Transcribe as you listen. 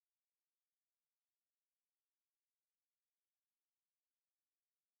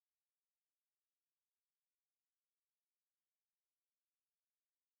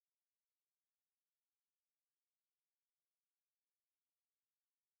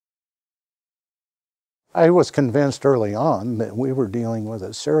I was convinced early on that we were dealing with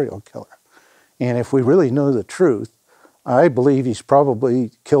a serial killer. And if we really know the truth, I believe he's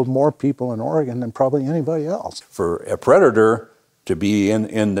probably killed more people in Oregon than probably anybody else. For a predator to be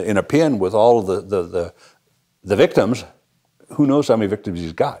in a pen with all of the victims, who knows how many victims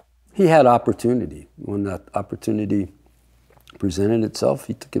he's got? He had opportunity. When that opportunity presented itself,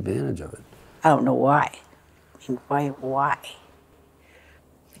 he took advantage of it. I don't know why. I mean, why?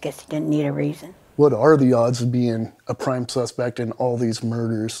 I guess he didn't need a reason. What are the odds of being a prime suspect in all these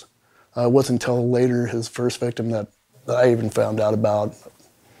murders? It wasn't until later, his first victim, that I even found out about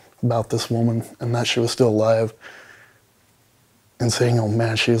this woman and that she was still alive. And saying, oh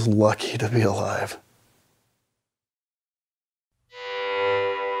man, she's lucky to be alive.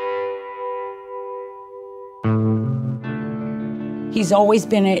 He's always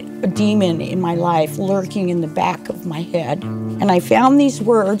been a demon in my life, lurking in the back of my head. And I found these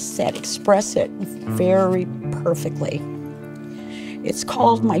words that express it very perfectly. It's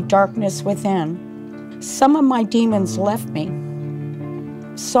called my darkness within. Some of my demons left me.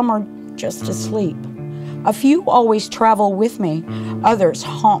 Some are just asleep. A few always travel with me. Others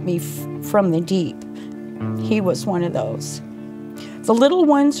haunt me from the deep. He was one of those. The little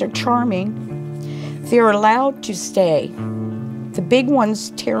ones are charming. They're allowed to stay. The big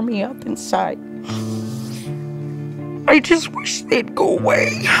ones tear me up inside. I just wish they'd go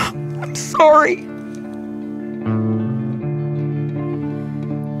away. I'm sorry.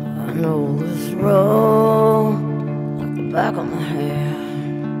 I know this road like the back of my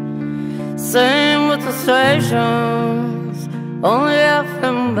hand. Same with the stations, only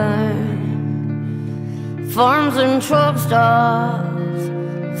FM band. Farms and truck stops,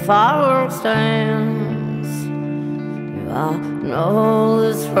 fireworks stands. I know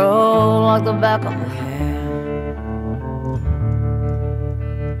this road like the back of my hand.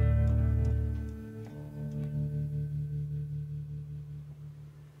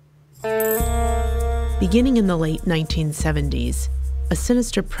 Beginning in the late 1970s, a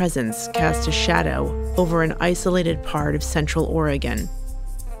sinister presence cast a shadow over an isolated part of central Oregon.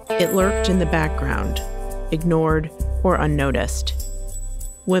 It lurked in the background, ignored or unnoticed.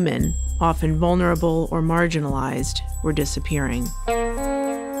 Women, often vulnerable or marginalized, were disappearing.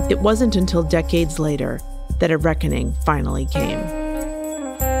 It wasn't until decades later that a reckoning finally came.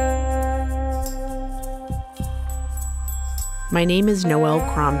 My name is Noelle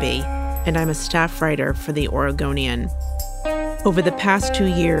Crombie, and I'm a staff writer for the Oregonian. Over the past 2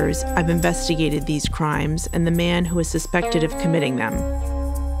 years, I've investigated these crimes and the man who is suspected of committing them.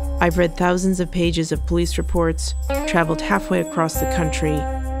 I've read thousands of pages of police reports, traveled halfway across the country,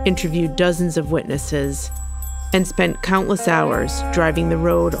 interviewed dozens of witnesses, and spent countless hours driving the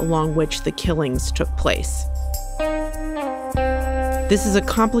road along which the killings took place. This is a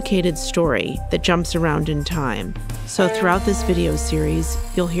complicated story that jumps around in time, so throughout this video series,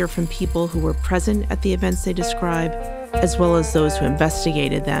 you'll hear from people who were present at the events they describe, as well as those who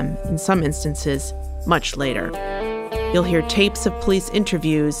investigated them, in some instances, much later. You'll hear tapes of police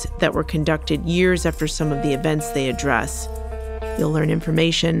interviews that were conducted years after some of the events they address. You'll learn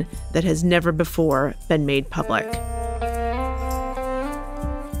information that has never before been made public.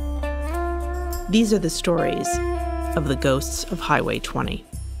 These are the stories of the ghosts of Highway 20.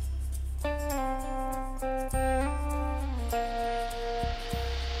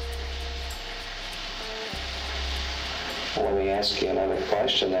 Let me ask you another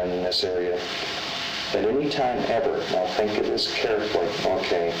question then in this area. At any time ever, now think of this carefully,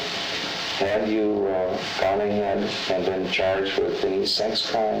 okay, have you gone ahead and been charged with any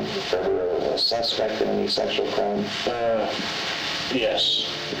sex crime, ever a suspect in any sexual crime? Yes.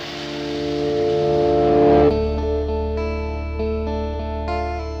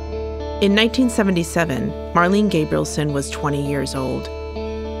 In 1977, Marlene Gabrielson was 20 years old.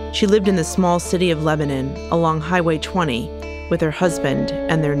 She lived in the small city of Lebanon along Highway 20 with her husband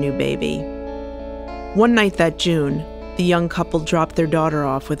and their new baby. One night that June, the young couple dropped their daughter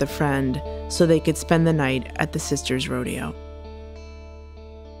off with a friend so they could spend the night at the Sisters Rodeo.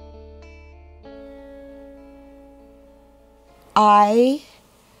 I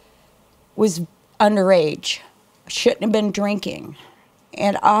was underage, shouldn't have been drinking,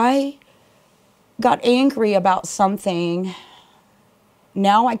 and I got angry about something.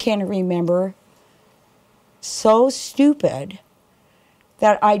 Now I can't remember. So stupid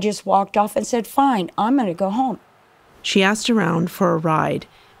that I just walked off and said, fine, I'm going to go home. She asked around for a ride,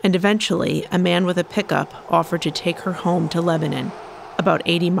 and eventually a man with a pickup offered to take her home to Lebanon, about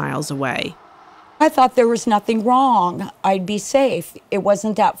 80 miles away. I thought there was nothing wrong. I'd be safe. It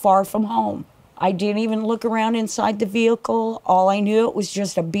wasn't that far from home. I didn't even look around inside the vehicle. All I knew, it was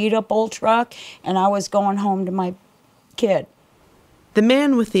just a beat-up old truck, and I was going home to my kid. The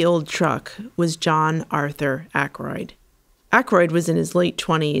man with the old truck was John Arthur Ackroyd. Ackroyd was in his late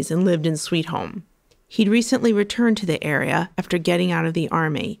 20s and lived in Sweet Home. He'd recently returned to the area after getting out of the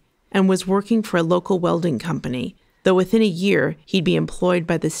Army and was working for a local welding company, though within a year he'd be employed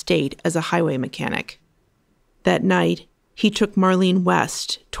by the state as a highway mechanic. That night, he took Marlene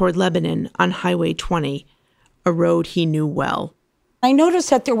west toward Lebanon on Highway 20, a road he knew well. I noticed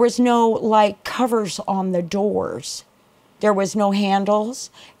that there was no, like, covers on the doors. There was no handles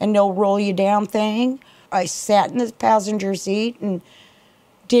and no roll-you-down thing. I sat in the passenger seat and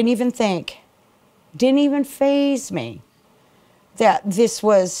didn't even think, didn't even faze me that this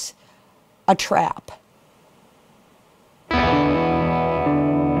was a trap.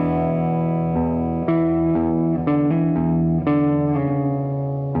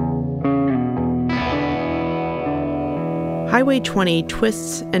 Highway 20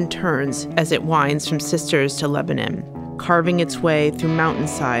 twists and turns as it winds from Sisters to Lebanon, carving its way through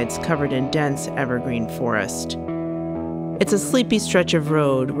mountainsides covered in dense evergreen forest. It's a sleepy stretch of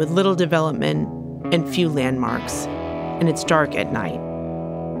road with little development and few landmarks, and it's dark at night.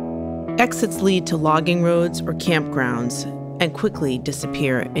 Exits lead to logging roads or campgrounds and quickly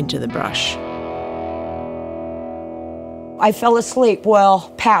disappear into the brush. I fell asleep,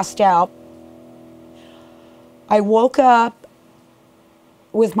 well, passed out. I woke up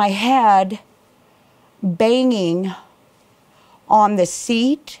with my head banging on the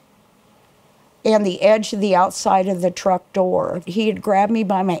seat and the edge of the outside of the truck door. He had grabbed me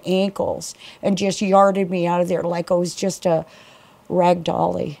by my ankles and just yarded me out of there like I was just a rag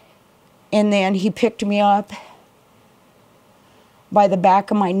dolly. And then he picked me up by the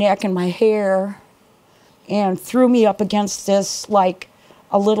back of my neck and my hair and threw me up against this, like,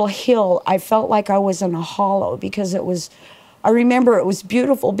 a little hill. I felt like I was in a hollow because it was, I remember it was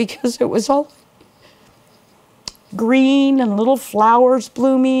beautiful because it was all green and little flowers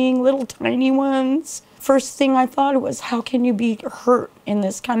blooming, little tiny ones. First thing I thought was, how can you be hurt in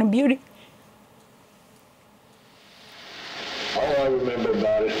this kind of beauty? All I remember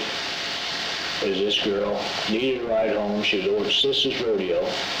about it is this girl needed a ride home. She was over at Sister's Rodeo,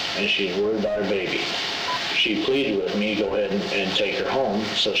 and she's worried about her baby. She pleaded with me to go ahead and take her home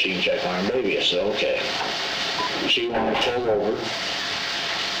so she can check on her baby. I said, okay. She wanted to pull over,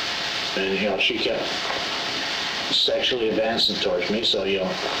 and, you know, she kept sexually advancing towards me, so, you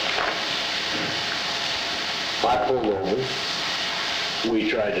know, I pulled over. We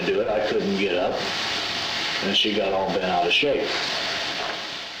tried to do it. I couldn't get up, and she got all bent out of shape.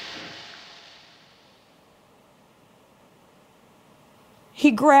 He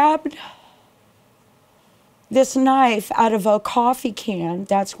grabbed this knife out of a coffee can.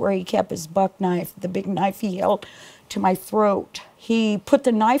 That's where he kept his buck knife, the big knife he held to my throat. He put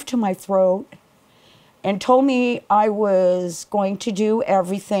the knife to my throat and told me I was going to do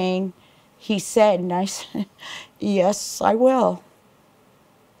everything he said. And I said, yes, I will.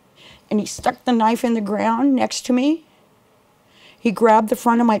 And he stuck the knife in the ground next to me. He grabbed the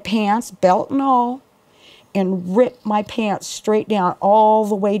front of my pants, belt and all, and ripped my pants straight down, all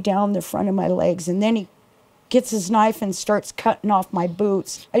the way down the front of my legs. And then he gets his knife and starts cutting off my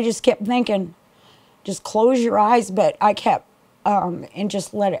boots. I just kept thinking, just close your eyes, but I kept, and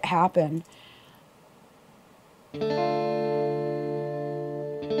just let it happen. She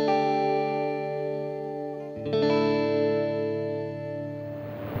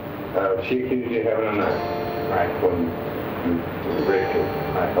accused you of having a knife, right, when you raped her.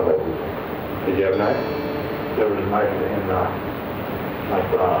 I thought that was. Did you have a knife? There was a knife in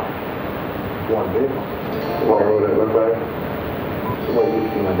one vehicle. What would it look like? What you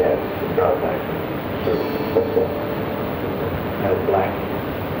see my dad's drive knife. So, what's that? Had a black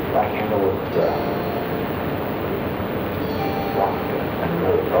handle with and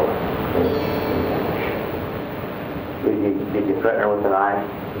another color. Did you threaten her with a knife?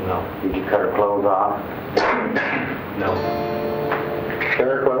 No. Did you cut her clothes off? No. Tear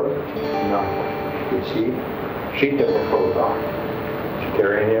her clothes? No. Did she? She took her clothes off. Did she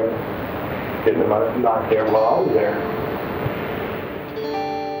tear any of them? Didn't knock there while I was there.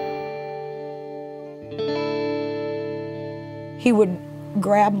 He would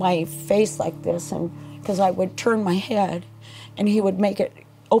grab my face like this, and because I would turn my head, and he would make it,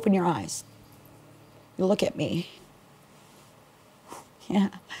 open your eyes. Look at me. Yeah.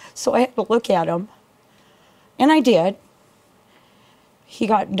 So I had to look at him. And I did. He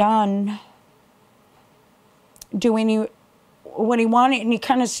got done doing what he wanted, and he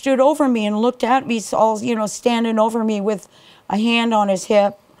kind of stood over me and looked at me, all, you know, standing over me with a hand on his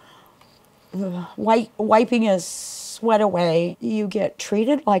hip. wiping his sweat away. You get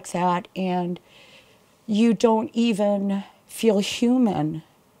treated like that and you don't even feel human.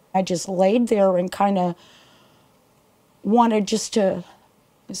 I just laid there and kind of wanted just to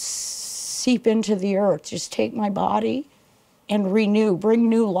seep into the earth, just take my body and renew, bring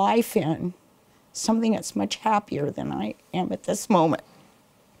new life in, something that's much happier than I am at this moment.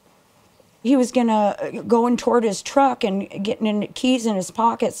 He was going toward his truck and getting in keys in his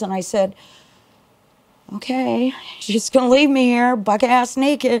pockets, and I said, okay, she's just gonna leave me here, buck-ass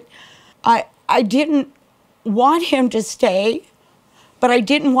naked. I didn't want him to stay, but I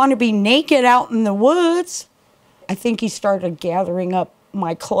didn't want to be naked out in the woods. I think he started gathering up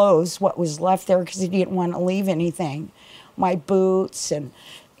my clothes, what was left there, because he didn't want to leave anything. My boots and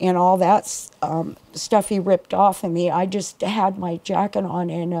all that stuff he ripped off of me. I just had my jacket on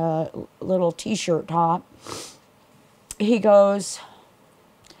and a little t-shirt top. He goes,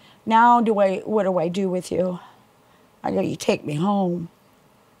 now what do I do with you? I go, you take me home.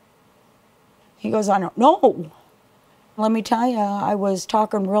 He goes, I don't know. Let me tell you, I was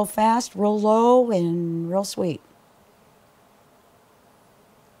talking real fast, real low, and real sweet.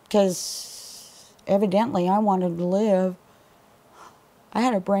 Because evidently I wanted to live. I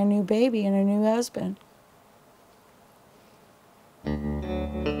had a brand new baby and a new husband.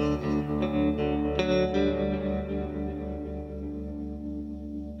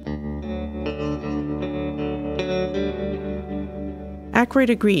 Aykroyd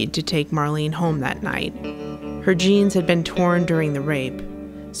agreed to take Marlene home that night. Her jeans had been torn during the rape,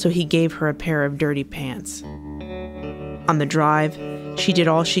 so he gave her a pair of dirty pants. On the drive, she did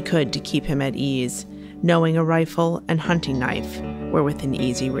all she could to keep him at ease, knowing a rifle and hunting knife were within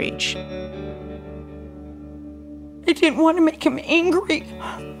easy reach. I didn't want to make him angry.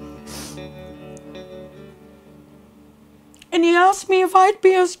 And he asked me if I'd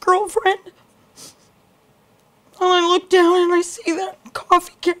be his girlfriend. And I looked down and I see that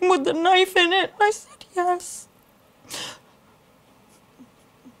coffee can with the knife in it. I said, yes.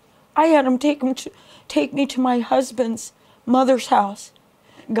 I had him take me to my husband's mother's house.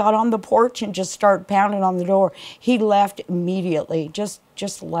 Got on the porch and just started pounding on the door. He left immediately, just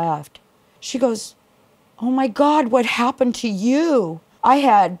left. She goes, oh my God, what happened to you? I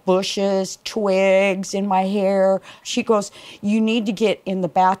had bushes, twigs in my hair. She goes, you need to get in the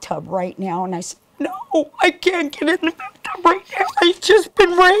bathtub right now. And I said, no, I can't get in the bathtub right now. I've just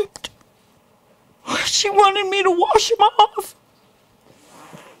been raped. She wanted me to wash him off.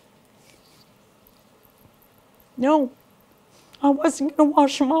 No, I wasn't gonna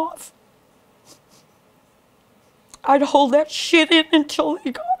wash him off. I'd hold that shit in until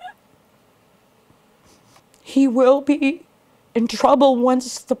they got it. He will be in trouble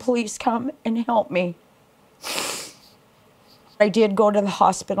once the police come and help me. I did go to the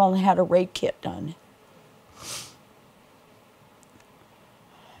hospital and had a rape kit done.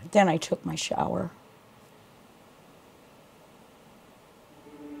 Then I took my shower.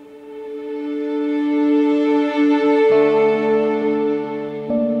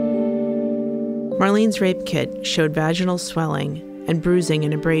 Marlene's rape kit showed vaginal swelling and bruising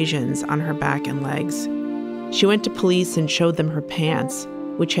and abrasions on her back and legs. She went to police and showed them her pants,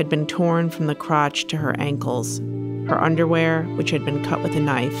 which had been torn from the crotch to her ankles, her underwear, which had been cut with a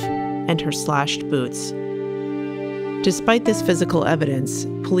knife, and her slashed boots. Despite this physical evidence,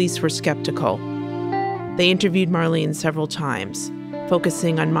 police were skeptical. They interviewed Marlene several times,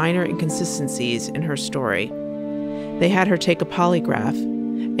 focusing on minor inconsistencies in her story. They had her take a polygraph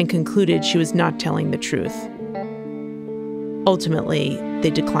and concluded she was not telling the truth. Ultimately,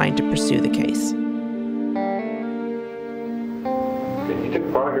 they declined to pursue the case. You took a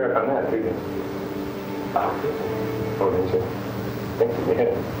polygraph on that, didn't you? Oh, did you? I think you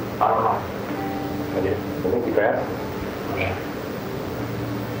did. I don't know. I did. I think you passed.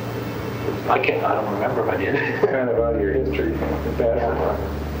 I don't remember if I did. Kind of out of your history. You passed.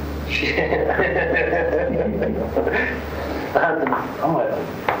 I'm gonna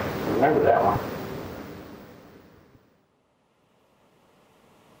remember that one.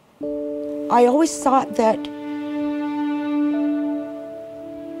 I always thought that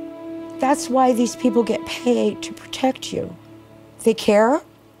that's why these people get paid, to protect you. They care?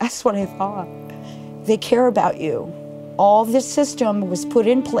 That's what I thought. They care about you. All this system was put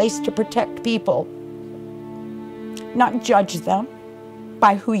in place to protect people, not judge them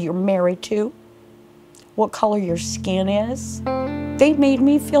by who you're married to, what color your skin is. They made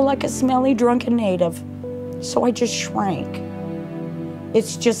me feel like a smelly, drunken native, so I just shrank.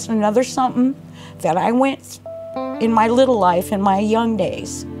 It's just another something that I went in my little life, in my young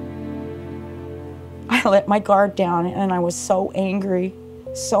days. I let my guard down and I was so angry.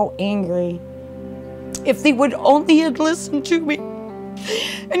 so angry. If they would only had listened to me.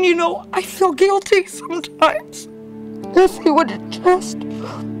 And you know, I feel guilty sometimes. If they would have just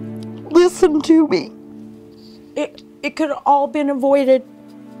listened to me, it could have all been avoided.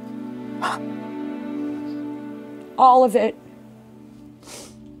 All of it.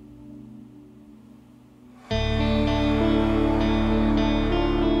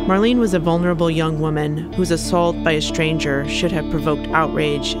 Marlene was a vulnerable young woman whose assault by a stranger should have provoked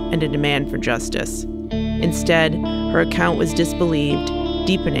outrage and a demand for justice. Instead, her account was disbelieved,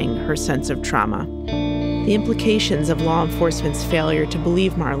 deepening her sense of trauma. The implications of law enforcement's failure to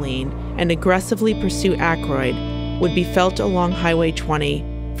believe Marlene and aggressively pursue Aykroyd would be felt along Highway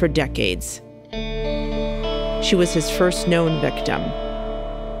 20 for decades. She was his first known victim.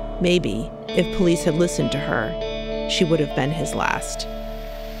 Maybe, if police had listened to her, she would have been his last.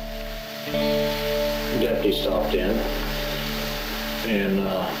 Deputy stopped in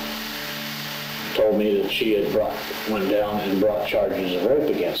and told me that she had went down and brought charges of rape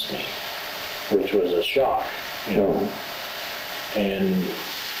against me, which was a shock, you know. And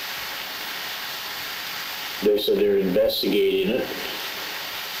they said they were investigating it.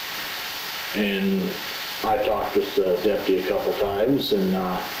 And I talked with the deputy a couple times, and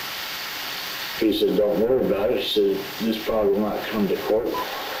he said, "Don't worry about it." He said, "This probably will not come to court."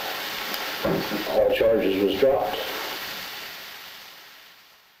 All charges was dropped.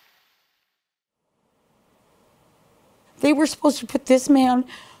 They were supposed to put this man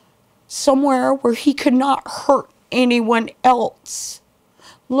somewhere where he could not hurt anyone else.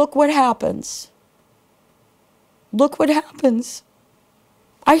 Look what happens. Look what happens.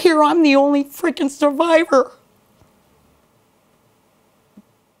 I hear I'm the only freaking survivor.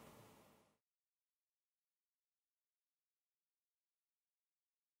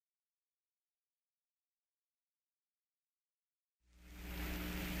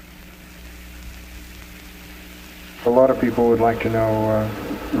 A lot of people would like to know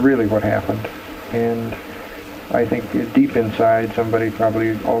really what happened, and I think deep inside somebody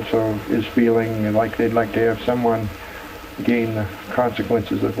probably also is feeling like they'd like to have someone gain the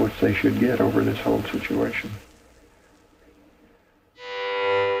consequences of which they should get over this whole situation.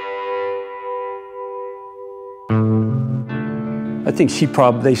 I think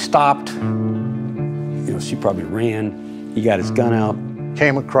they stopped. You know, she probably ran. He got his gun out.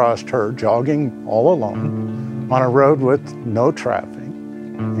 Came across her jogging all alone on a road with no traffic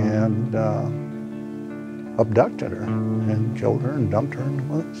and abducted her and killed her and dumped her in the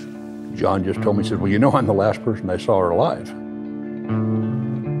woods. John just told me, he said, "Well, you know, I'm the last person I saw her alive." I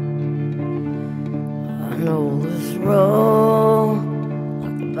know this road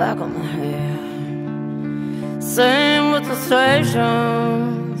like the back of my hand. Same with the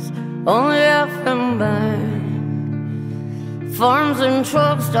stations, only FM band. Farms and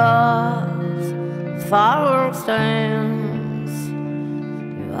truck stops, fireworks stands.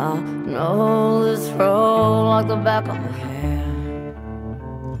 Yeah, I know this road like the back of my hand.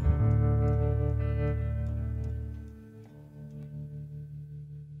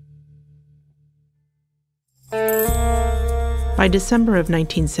 By December of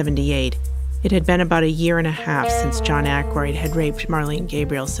 1978, it had been about a year and a half since John Aykroyd had raped Marlene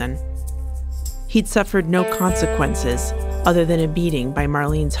Gabrielson. He'd suffered no consequences other than a beating by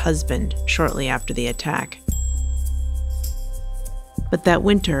Marlene's husband shortly after the attack. But that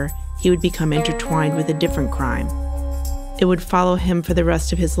winter, he would become intertwined with a different crime. It would follow him for the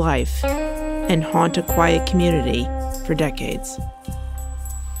rest of his life and haunt a quiet community for decades.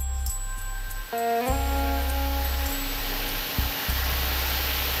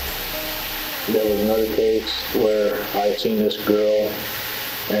 There was another case where I had seen this girl,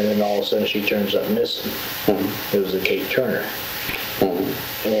 and then all of a sudden she turns up missing. It was a Kate Turner.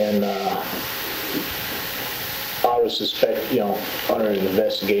 And I would suspect, under an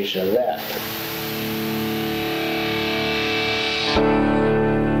investigation of that.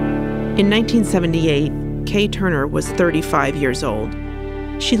 In 1978, Kay Turner was 35 years old.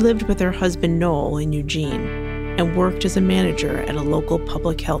 She lived with her husband Noel in Eugene and worked as a manager at a local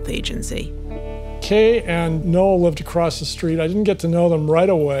public health agency. Kay and Noel lived across the street. I didn't get to know them right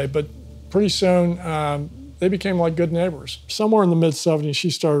away, but pretty soon they became like good neighbors. Somewhere in the mid-'70s,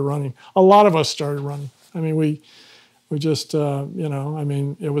 she started running. A lot of us started running. I mean, we just,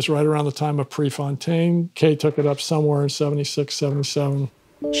 it was right around the time of Prefontaine. Kay took it up somewhere in 76, 77.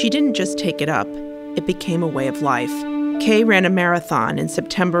 She didn't just take it up. It became a way of life. Kay ran a marathon in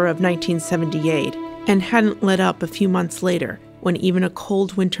September of 1978 and hadn't let up a few months later, when even a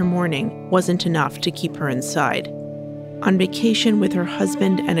cold winter morning wasn't enough to keep her inside. On vacation with her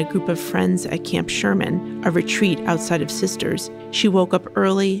husband and a group of friends at Camp Sherman, a retreat outside of Sisters, she woke up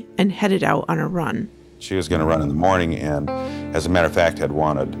early and headed out on a run. She was going to run in the morning, and as a matter of fact had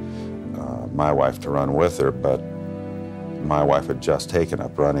wanted my wife to run with her, but my wife had just taken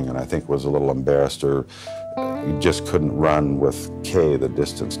up running and I think was a little embarrassed, or you just couldn't run with Kay the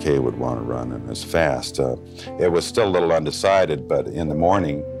distance Kay would want to run and as fast. It was still a little undecided, but in the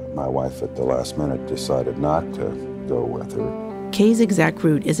morning, my wife at the last minute decided not to go with her. Kay's exact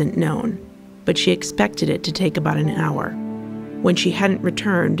route isn't known, but she expected it to take about an hour. When she hadn't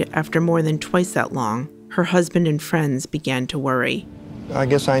returned after more than twice that long, her husband and friends began to worry. I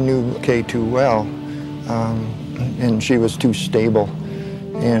guess I knew Kay too well, and she was too stable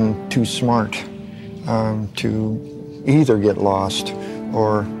and too smart to either get lost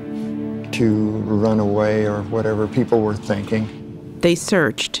or to run away or whatever people were thinking. They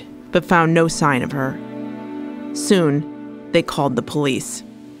searched, but found no sign of her. Soon, they called the police.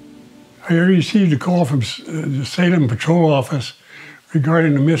 I received a call from the Salem Patrol Office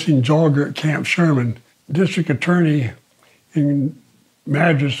regarding a missing jogger at Camp Sherman. District Attorney in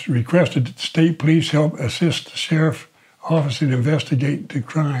Madras requested that the state police help assist the sheriff's office and investigate the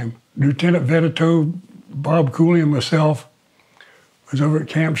crime. Lieutenant Vedito, Bob Cooley, and myself was over at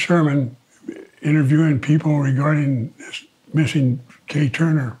Camp Sherman interviewing people regarding this missing Kay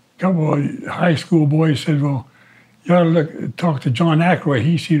Turner. A couple of high school boys said, well, you ought to talk to John Aykroyd.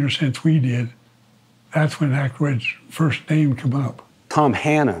 He's seen her since we did. That's when Aykroyd's first name came up. Tom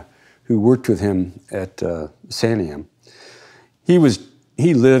Hanna, who worked with him at Santiam,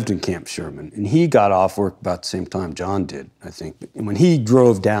 he lived in Camp Sherman, and he got off work about the same time John did, I think. And when he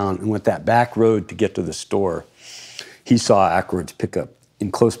drove down and went that back road to get to the store, he saw Aykroyd's pickup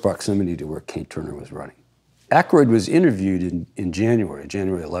in close proximity to where Kay Turner was running. Aykroyd was interviewed in January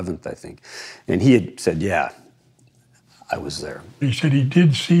 11th, I think, and he had said, yeah, I was there. He said he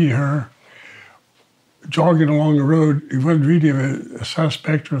did see her jogging along the road. He wasn't really a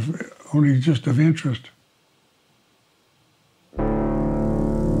suspect, only just of interest.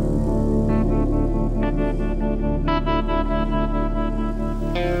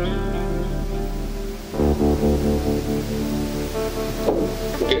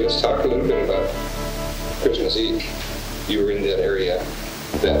 Okay, let's talk a little bit about Christmas Eve. You were in that area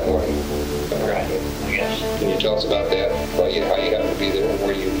that morning. Right, yes. Can you tell us about that? How you happened to be there and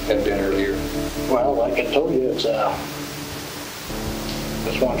where you had been earlier? Well, like I told you, it's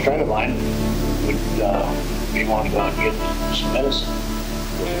this one friend of mine he wanted to go out and get some medicine.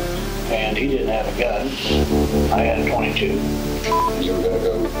 And he didn't have a gun. I had a 22. You were going to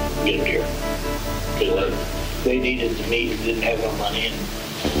go get a deer. Because they needed the meat and didn't have no money. And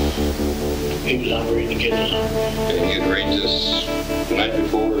he was hungry and the kids was hungry. And you'd arranged this the night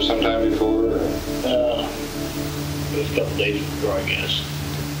before or sometime before? Or? It was a couple days before, I guess.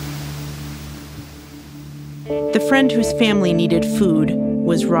 The friend whose family needed food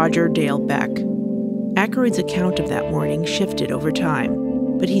was Roger Dale Beck. Aykroyd's account of that morning shifted over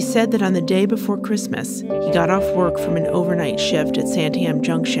time, but he said that on the day before Christmas, he got off work from an overnight shift at Santiam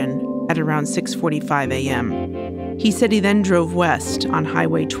Junction at around 6:45 a.m. He said he then drove west on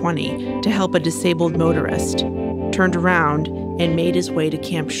Highway 20 to help a disabled motorist, turned around and made his way to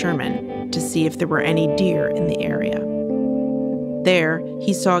Camp Sherman to see if there were any deer in the area. There,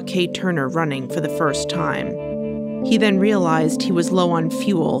 he saw Kay Turner running for the first time. He then realized he was low on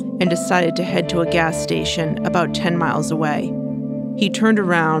fuel and decided to head to a gas station about 10 miles away. He turned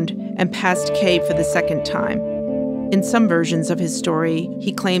around and passed Kay for the second time. In some versions of his story,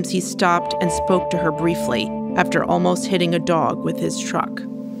 he claims he stopped and spoke to her briefly after almost hitting a dog with his truck.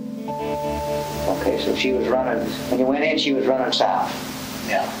 Okay, so she was running, when you went in, she was running south?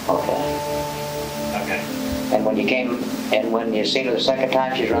 Yeah. Okay. Okay. And when you came, and when you seen her the second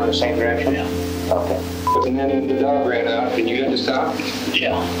time, she's running the same direction? Yeah. Okay. But then the dog ran out and you had to stop?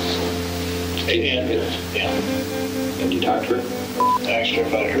 Yeah. Yeah. And you talked to her? I asked her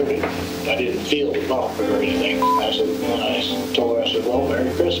if I heard it. I didn't feel the bump or anything. I said, when I told her, I said, well,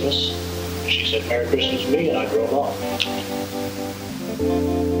 Merry Christmas. She said, Merry Christmas to me, and I drove off.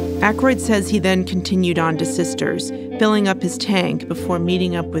 Aykroyd says he then continued on to Sisters, filling up his tank before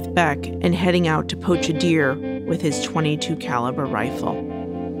meeting up with Beck and heading out to poach a deer with his .22 caliber rifle.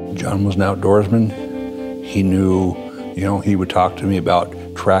 John was an outdoorsman. He knew, he would talk to me about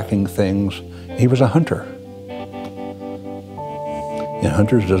tracking things. He was a hunter. And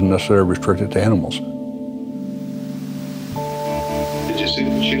hunters doesn't necessarily restrict it to animals. Did you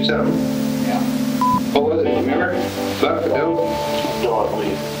shoot something? Yeah. What was it? Remember? Buck, doe? No, I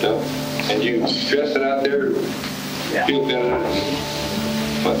believe. Doe. And you dressed it out there? Yeah. Field gun it?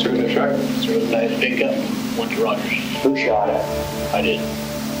 What through the truck? Through the guy's pickup, went to Rogers. Who shot it? I did.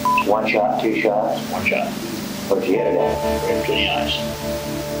 One shot, two shots? One shot. Where'd you hit it at? Right between the eyes.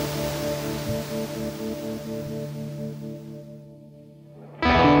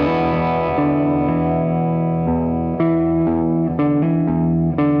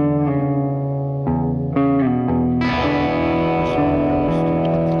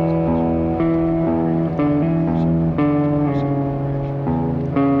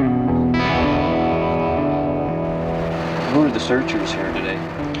 Who are the searchers here today?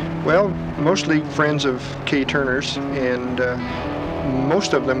 Well, mostly friends of Kay Turner's, and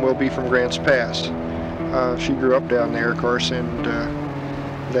most of them will be from Grants Pass. She grew up down there, of course, and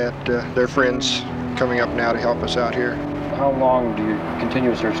they're friends coming up now to help us out here. How long do you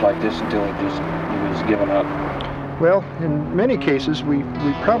continue a search like this until it was given up? Well, in many cases, we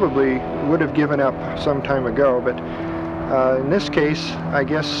probably would have given up some time ago, but in this case, I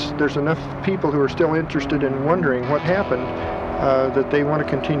guess there's enough people who are still interested in wondering what happened that they want to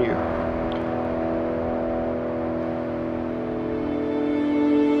continue.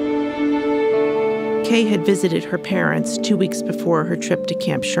 Kay had visited her parents 2 weeks before her trip to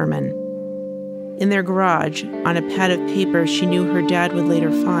Camp Sherman. In their garage, on a pad of paper she knew her dad would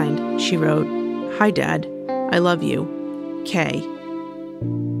later find, she wrote, "Hi, Dad. I love you. Kay."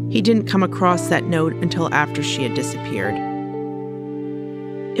 He didn't come across that note until after she had disappeared.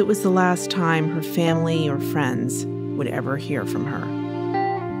 It was the last time her family or friends would ever hear from her.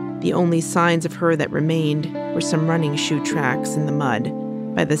 The only signs of her that remained were some running shoe tracks in the mud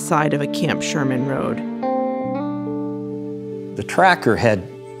by the side of a Camp Sherman road. The tracker had,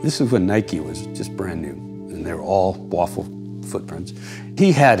 this is when Nike was just brand new, and they were all waffle footprints.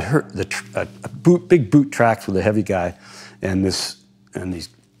 He had big boot tracks with a heavy guy, and these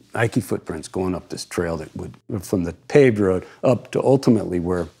Nike footprints going up this trail that would, from the paved road up to ultimately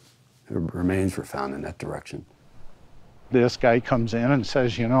where her remains were found in that direction. This guy comes in and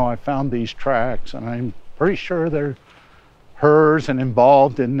says, you know, I found these tracks, and I'm pretty sure they're hers and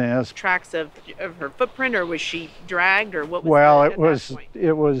involved in this. Tracks of her footprint, or was she dragged, or what was Well, that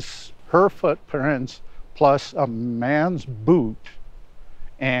it was her footprints plus a man's boot,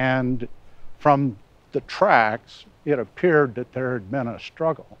 and from the tracks, it appeared that there had been a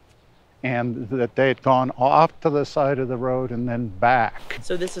struggle, and that they had gone off to the side of the road and then back.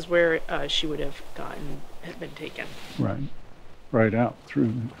 So this is where she would have had been taken. Right, right out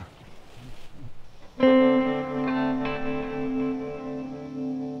through.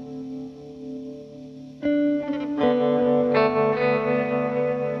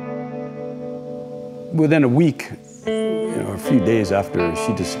 Within a week, a few days after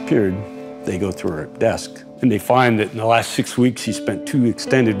she disappeared, they go through her desk and they find that in the last 6 weeks she spent 2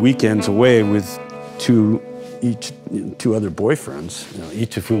 extended weekends away with two other boyfriends,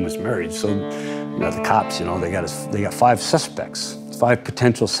 each of whom was married. So, the cops, they got 5 suspects, 5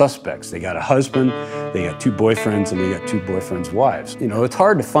 potential suspects. They got a husband, they got 2 boyfriends, and they got 2 boyfriends' wives. It's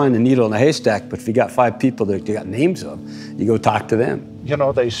hard to find a needle in a haystack, but if you got 5 people that you got names of, you go talk to them.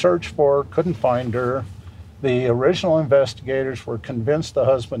 They searched for her, couldn't find her. The original investigators were convinced the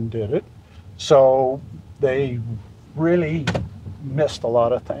husband did it, so they really missed a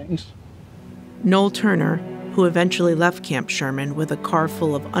lot of things. Noel Turner, who eventually left Camp Sherman with a car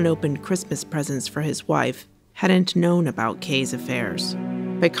full of unopened Christmas presents for his wife, hadn't known about Kay's affairs.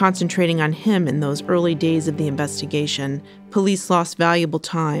 By concentrating on him in those early days of the investigation, police lost valuable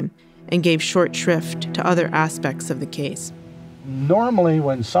time and gave short shrift to other aspects of the case. Normally,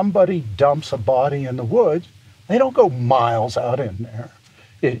 when somebody dumps a body in the woods, they don't go miles out in there.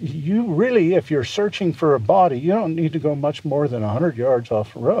 If you're searching for a body, you don't need to go much more than 100 yards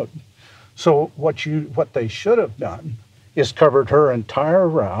off the road. So what they should have done is covered her entire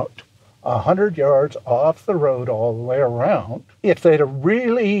route, 100 yards off the road all the way around. If they'd have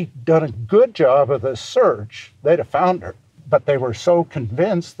really done a good job of the search, they'd have found her. But they were so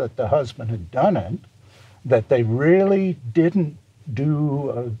convinced that the husband had done it that they really didn't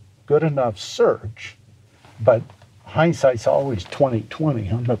do a good enough search. But hindsight's always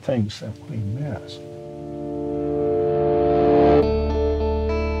 20/20 on the things that we miss.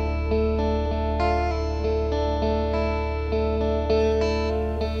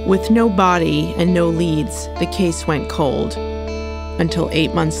 With no body and no leads, the case went cold until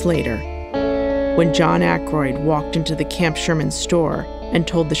 8 months later, when John Aykroyd walked into the Camp Sherman store and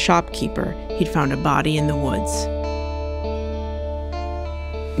told the shopkeeper he'd found a body in the woods.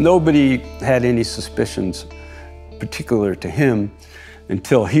 Nobody had any suspicions particular to him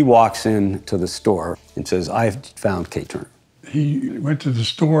until he walks into the store and says, "I've found Kay Turner." He went to the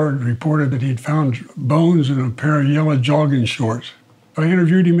store and reported that he'd found bones and a pair of yellow jogging shorts. I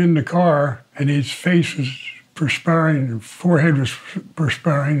interviewed him in the car, and his face was perspiring, his forehead was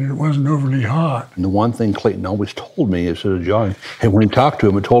perspiring, and it wasn't overly hot. And the one thing Clayton always told me is that John, and when he talked to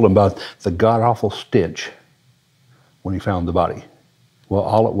him, I told him about the god-awful stench when he found the body. Well,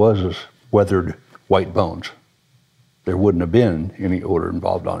 all it was weathered white bones. There wouldn't have been any odor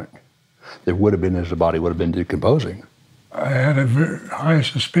involved on it. There would have been as the body would have been decomposing. I had a very high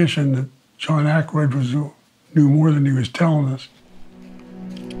suspicion that John Aykroyd knew more than he was telling us.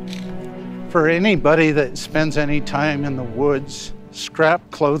 For anybody that spends any time in the woods,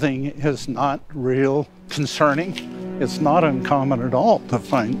 scrap clothing is not real concerning. It's not uncommon at all to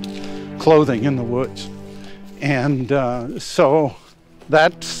find clothing in the woods. And so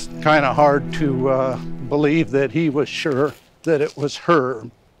that's kind of hard to believe that he was sure that it was her.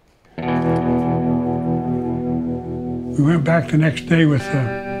 We went back the next day with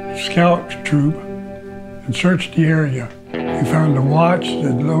the scout troop and searched the area. We found the watch,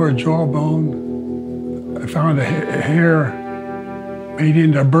 the lower jawbone. I found a hair made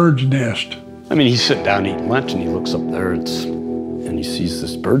into a bird's nest. I mean, he's sitting down eating lunch and he looks up there and he sees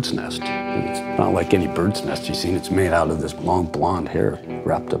this bird's nest. It's not like any bird's nest he's seen. It's made out of this long blonde hair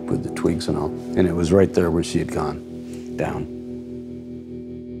wrapped up with the twigs and all. And it was right there where she had gone down.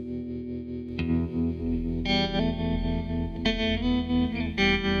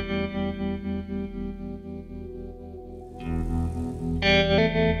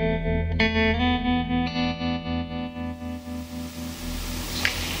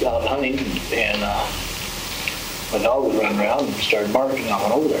 Out hunting, and my dog was running around and started barking. I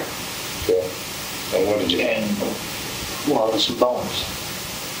went over there. Okay. And what did you And, well, there was some bones.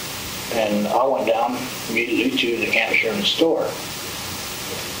 And I went down immediately to the Camp Sherman store.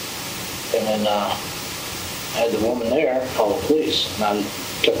 And then I had the woman there call the police, and I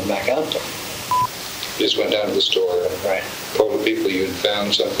took her back out there. You just went down to the store? Right. Told the people you had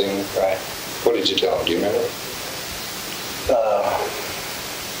found something? Right. What did you tell them? Do you remember?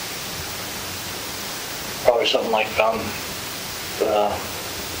 Probably something like found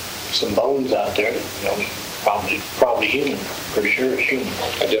some bones out there. You know, probably human. Pretty sure it's human.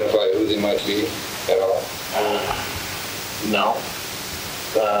 Identify who they might be at all? No.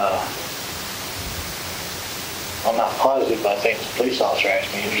 I'm not positive, but I think the police officer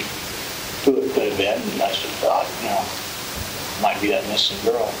asked me who it could have been, and I just thought, you know, might be that missing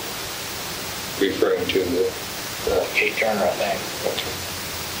girl. Referring to the Kate Turner, I think. Okay.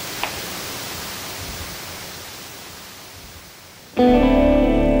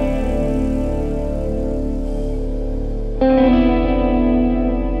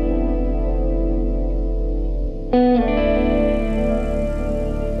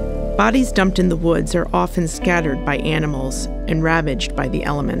 Bodies dumped in the woods are often scattered by animals and ravaged by the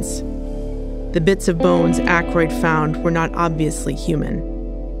elements. The bits of bones Aykroyd found were not obviously human.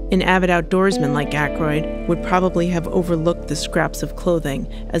 An avid outdoorsman like Aykroyd would probably have overlooked the scraps of clothing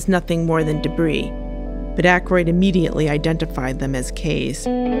as nothing more than debris, but Aykroyd immediately identified them as Kay's.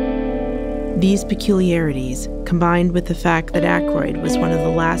 These peculiarities, combined with the fact that Aykroyd was one of the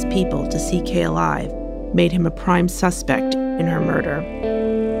last people to see Kay alive, made him a prime suspect in her murder.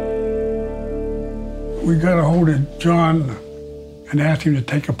 We got a hold of John and asked him to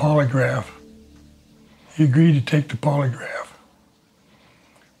take a polygraph. He agreed to take the polygraph.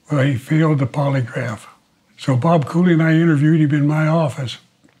 Well, he failed the polygraph. So Bob Cooley and I interviewed him in my office.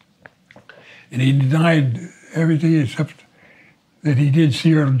 And he denied everything except that he did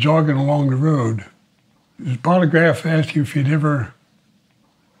see her jogging along the road. His polygraph asked him if he'd ever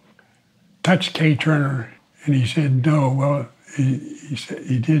touched Kay Turner, and he said no. Well, he said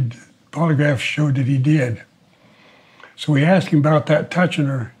he did. Polygraph showed that he did. So we asked him about that touching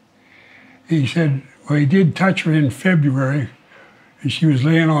her. He said, well, he did touch her in February, and she was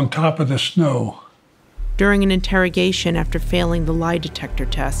laying on top of the snow. During an interrogation after failing the lie detector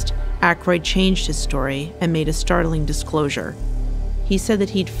test, Aykroyd changed his story and made a startling disclosure. He said that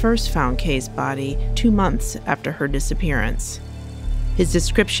he'd first found Kay's body 2 months after her disappearance. His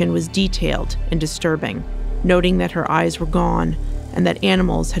description was detailed and disturbing, noting that her eyes were gone and that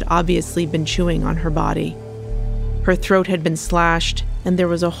animals had obviously been chewing on her body. Her throat had been slashed, and there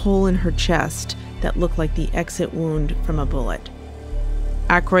was a hole in her chest that looked like the exit wound from a bullet.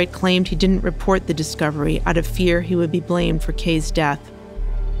 Aykroyd claimed he didn't report the discovery out of fear he would be blamed for Kay's death.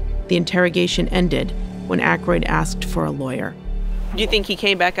 The interrogation ended when Aykroyd asked for a lawyer. Do you think he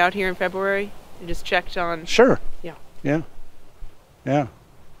came back out here in February and just checked on? Sure. Yeah. Yeah. Yeah.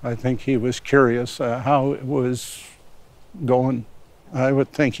 I think he was curious how it was going. I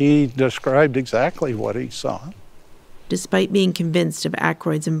would think he described exactly what he saw. Despite being convinced of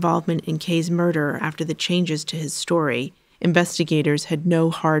Aykroyd's involvement in Kay's murder after the changes to his story, investigators had no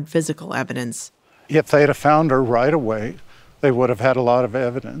hard physical evidence. If they'd have found her right away, they would have had a lot of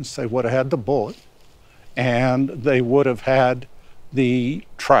evidence. They would have had the bullet, and they would have had the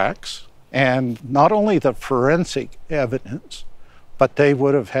tracks, and not only the forensic evidence, but they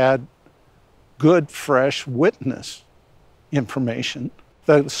would have had good, fresh witness information.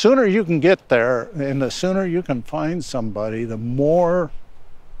 The sooner you can get there and the sooner you can find somebody, the more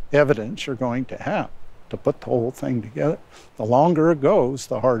evidence you're going to have to put the whole thing together. The longer it goes,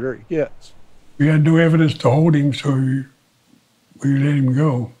 the harder it gets. We had no evidence to hold him, so we let him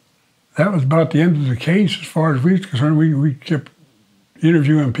go. That was about the end of the case as far as we were concerned. We kept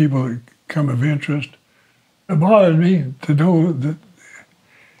interviewing people that come of interest. It bothered me to know that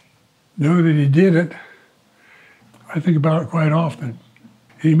he did it. I think about it quite often.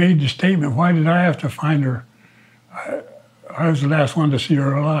 He made the statement, why did I have to find her? I was the last one to see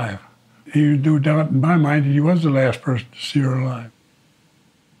her alive. He was no doubt in my mind that he was the last person to see her alive.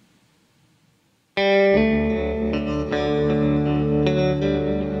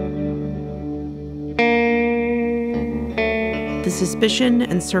 The suspicion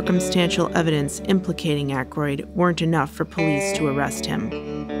and circumstantial evidence implicating Aykroyd weren't enough for police to arrest him.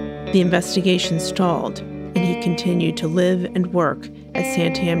 The investigation stalled, and he continued to live and work at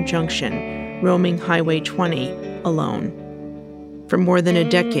Santam Junction, roaming Highway 20 alone. For more than a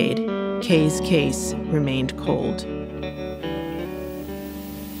decade, Kay's case remained cold.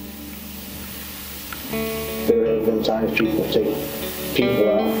 There have been times people take people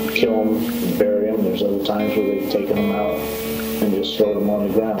out, kill them, and bury them. There's other times where they've taken them out and just throw them on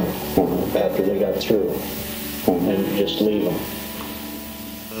the ground after they got through and just leave them.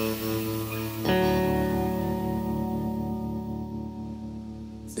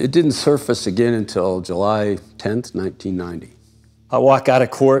 It didn't surface again until July 10th, 1990. I walk out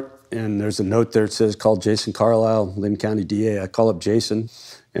of court, and there's a note there that says, call Jason Carlisle, Linn County DA. I call up Jason,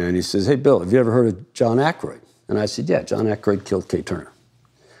 and he says, hey, Bill, have you ever heard of John Aykroyd? And I said, yeah, John Aykroyd killed Kay Turner.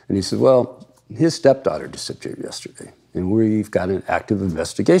 And he said, well, his stepdaughter disappeared yesterday, and we've got an active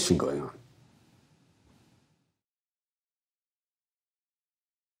investigation going on.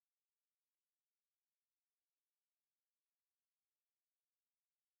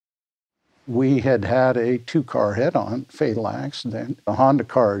 We had had a two-car head-on fatal accident. A Honda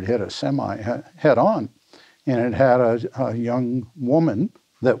car had hit a semi head-on, and it had a young woman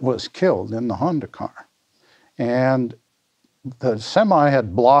that was killed in the Honda car. And the semi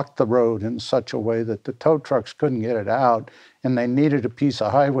had blocked the road in such a way that the tow trucks couldn't get it out, and they needed a piece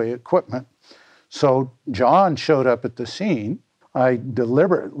of highway equipment. So John showed up at the scene. I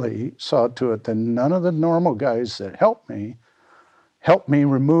deliberately saw to it that none of the normal guys that helped me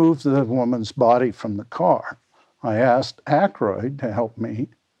remove the woman's body from the car. I asked Aykroyd to help me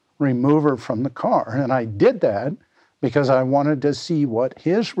remove her from the car, and I did that because I wanted to see what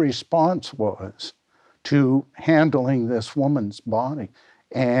his response was to handling this woman's body.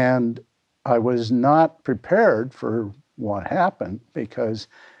 And I was not prepared for what happened, because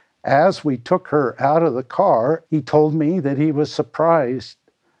as we took her out of the car, he told me that he was surprised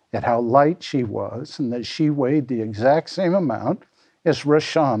at how light she was and that she weighed the exact same amount as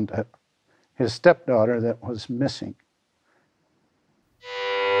Rashonda, his stepdaughter that was missing.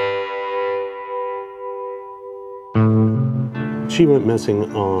 She went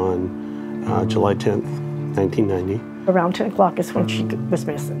missing on July 10th, 1990. Around 10 o'clock is when she was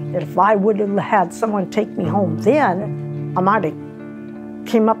missing. If I would have had someone take me home then, I might have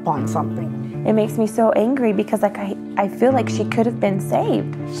came up on something. It makes me so angry because I feel like she could have been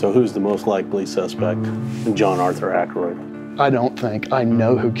saved. So who's the most likely suspect? John Arthur Aykroyd. I don't think. I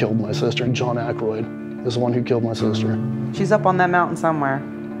know who killed my sister. John Aykroyd is the one who killed my sister. She's up on that mountain somewhere.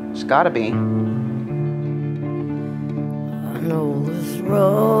 She's gotta be. I know this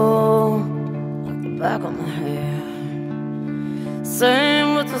road like the back of my hand.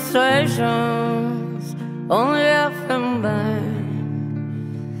 Same with the stations, only FM band.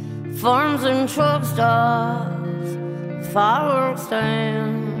 Farms and truck stops, fireworks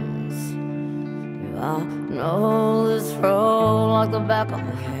stands. I know this road like the back of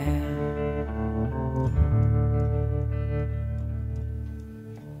my hand.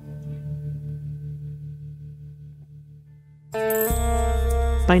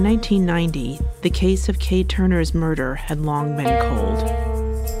 By 1990, the case of Kay Turner's murder had long been cold.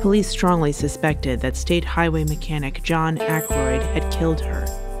 Police strongly suspected that state highway mechanic John Aykroyd had killed her,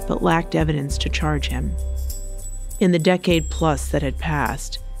 but lacked evidence to charge him. In the decade plus that had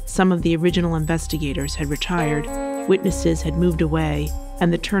passed, some of the original investigators had retired, witnesses had moved away,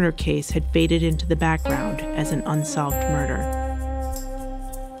 and the Turner case had faded into the background as an unsolved murder.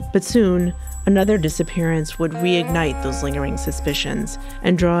 But soon, Another disappearance would reignite those lingering suspicions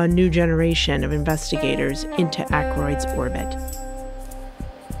and draw a new generation of investigators into Aykroyd's orbit.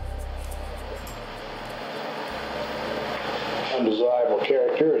 Undesirable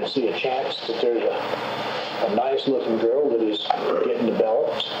character, and see a chance that there's a nice-looking girl that is getting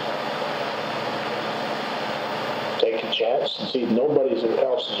developed. Take a chance and see if nobody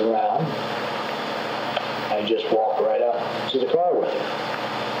else is around. I just walk right out to the car with her.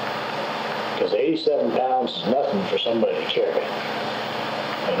 Because 87 pounds is nothing for somebody to carry.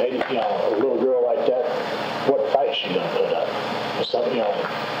 And a little girl like that, what fight is she going to put up? With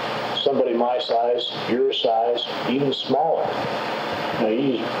somebody my size, your size, even smaller.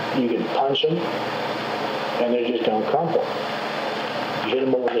 You can punch them, and they're just going to crumple. You hit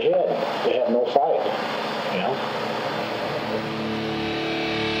them over the head, they have no fight.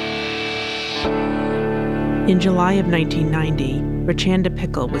 In July of 1990, Richanda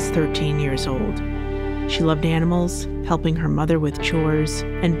Pickle was 13 years old. She loved animals, helping her mother with chores,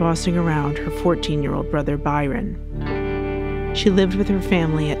 and bossing around her 14-year-old brother Byron. She lived with her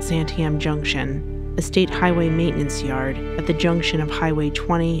family at Santiam Junction, a state highway maintenance yard at the junction of Highway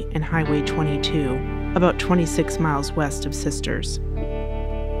 20 and Highway 22, about 26 miles west of Sisters.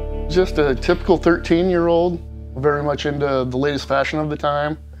 Just a typical 13-year-old, very much into the latest fashion of the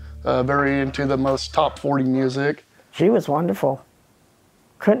time, very into the most top 40 music. She was wonderful.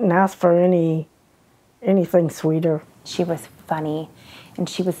 Couldn't ask for anything sweeter. She was funny, and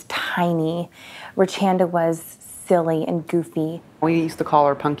she was tiny. Richanda was silly and goofy. We used to call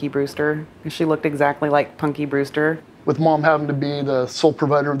her Punky Brewster, because she looked exactly like Punky Brewster. With Mom having to be the sole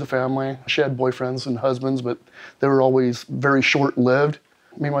provider of the family, she had boyfriends and husbands, but they were always very short-lived.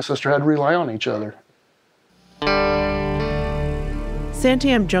 Me and my sister had to rely on each other.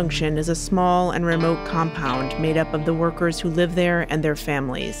 Santiam Junction is a small and remote compound made up of the workers who live there and their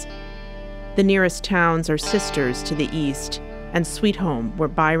families. The nearest towns are Sisters to the east and Sweet Home, where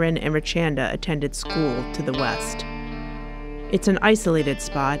Byron and Richanda attended school, to the west. It's an isolated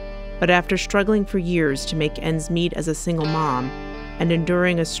spot, but after struggling for years to make ends meet as a single mom and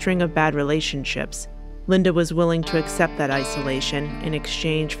enduring a string of bad relationships, Linda was willing to accept that isolation in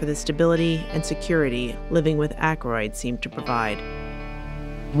exchange for the stability and security living with Aykroyd seemed to provide.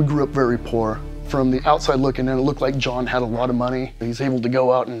 We grew up very poor. From the outside looking in, it looked like John had a lot of money. He's able to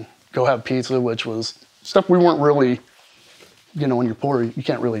go out and go have pizza, which was stuff we weren't really, when you're poor, you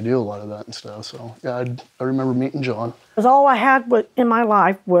can't really do a lot of that and stuff. So yeah, I remember meeting John. Because all I had in my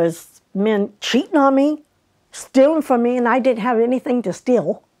life was men cheating on me, stealing from me, and I didn't have anything to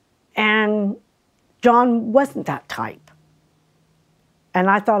steal. And John wasn't that type. And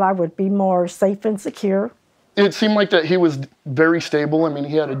I thought I would be more safe and secure. It seemed like that he was very stable. I mean,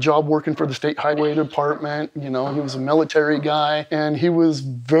 he had a job working for the state highway department. He was a military guy, and he was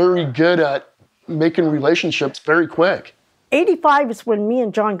very good at making relationships very quick. 85 is when me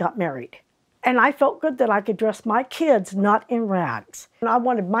and John got married. And I felt good that I could dress my kids not in rags. And I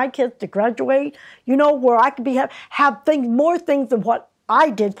wanted my kids to graduate, where I could have more things than what I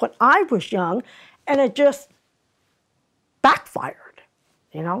did when I was young. And it just backfired,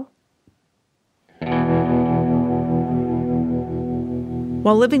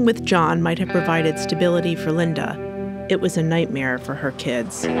 While living with John might have provided stability for Linda, it was a nightmare for her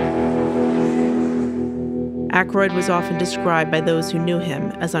kids. Aykroyd was often described by those who knew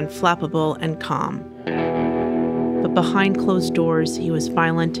him as unflappable and calm. But behind closed doors, he was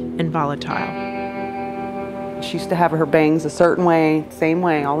violent and volatile. She used to have her bangs a certain way, same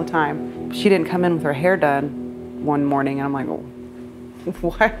way all the time. She didn't come in with her hair done one morning, and I'm like, oh,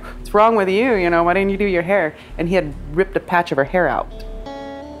 what's wrong with you? Why didn't you do your hair? And he had ripped a patch of her hair out.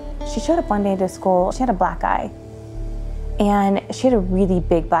 She showed up one day to school. She had a black eye. And she had a really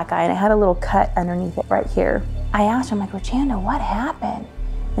big black eye, and it had a little cut underneath it right here. I asked her, I'm like, Richanda, what happened?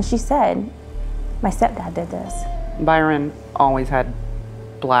 And she said, my stepdad did this. Byron always had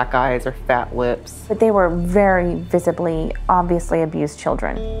black eyes or fat lips. But they were very visibly, obviously abused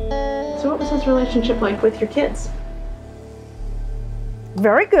children. So what was his relationship like with your kids?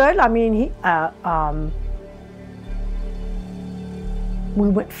 Very good. I mean, we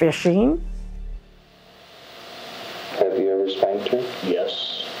went fishing. Have you ever spanked her?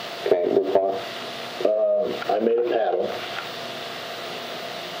 Yes. Okay, with what? I made a paddle.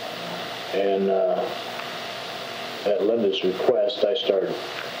 And at Linda's request, I started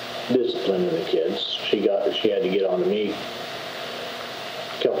disciplining the kids. She had to get on to me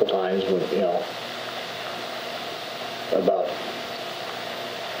a couple times when, about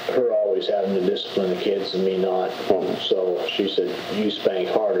her always having to discipline the kids and me not. So she said, you spank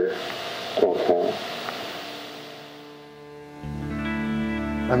harder. Okay.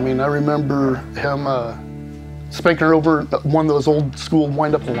 I mean, I remember him spanking her over one of those old school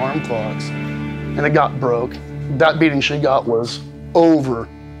wind-up alarm clocks, and it got broke. That beating she got was over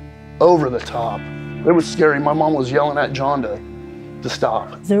the top. It was scary. My mom was yelling at John to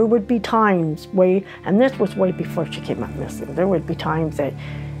stop. There would be times and this was way before she came up missing, there would be times that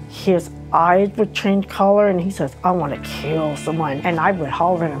his eyes would change color and he says, I want to kill someone. And I would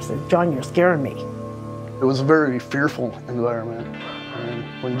holler at him and say, John, you're scaring me. It was a very fearful environment. And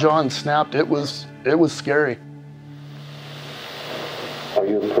when John snapped, it was scary. Are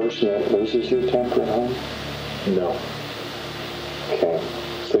you a person that loses your temper at home? No. Okay.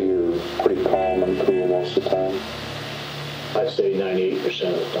 So you're pretty calm and cool most of the time? I'd say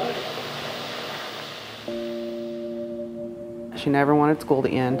 98% of the time. She never wanted school to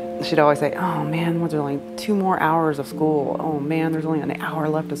end. She'd always say, oh man, there's only 2 more hours of school. Oh man, there's only an hour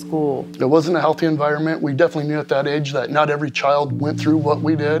left of school. It wasn't a healthy environment. We definitely knew at that age that not every child went through what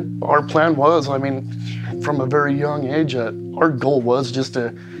we did. Our plan was, I mean, from a very young age, our goal was just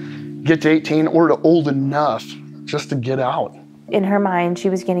to get to 18 or to old enough just to get out. In her mind, she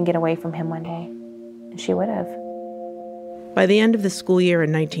was going to get away from him one day, and she would have. By the end of the school year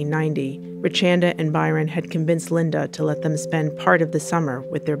in 1990, Richanda and Byron had convinced Linda to let them spend part of the summer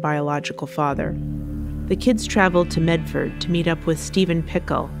with their biological father. The kids traveled to Medford to meet up with Stephen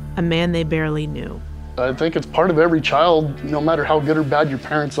Pickle, a man they barely knew. I think it's part of every child, no matter how good or bad your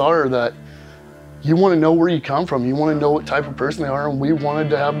parents are, that you want to know where you come from. You want to know what type of person they are, and we wanted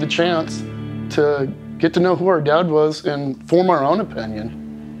to have the chance to get to know who our dad was and form our own opinion.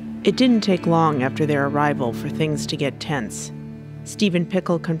 It didn't take long after their arrival for things to get tense. Stephen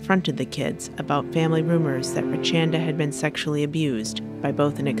Pickle confronted the kids about family rumors that Richanda had been sexually abused by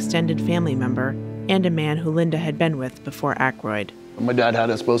both an extended family member and a man who Linda had been with before Ackroyd. My dad had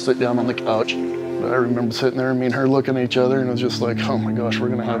us both sit down on the couch. I remember sitting there, me and her looking at each other, and it was just like, oh my gosh, we're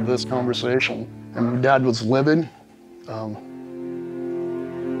gonna have this conversation. And my dad was livid.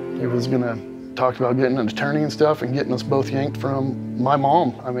 He was gonna talk about getting an attorney and stuff and getting us both yanked from my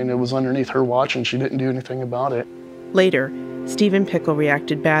mom. I mean, it was underneath her watch and she didn't do anything about it. Later, Stephen Pickle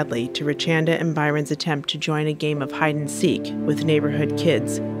reacted badly to Richanda and Byron's attempt to join a game of hide-and-seek with neighborhood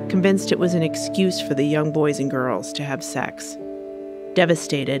kids, convinced it was an excuse for the young boys and girls to have sex.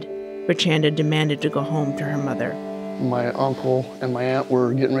 Devastated, Richanda demanded to go home to her mother. My uncle and my aunt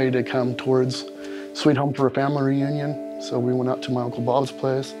were getting ready to come towards Sweet Home for a family reunion, so we went up to my Uncle Bob's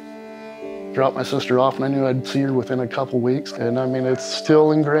place, dropped my sister off, and I knew I'd see her within a couple weeks. And I mean, it's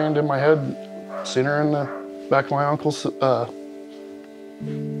still ingrained in my head, seeing her in the back of my uncle's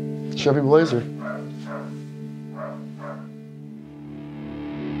Chevy Blazer.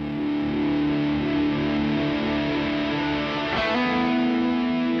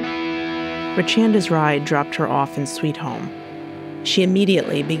 Richanda's ride dropped her off in Sweet Home. She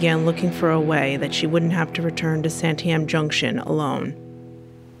immediately began looking for a way that she wouldn't have to return to Santiam Junction alone.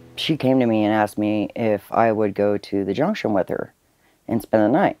 She came to me and asked me if I would go to the junction with her and spend the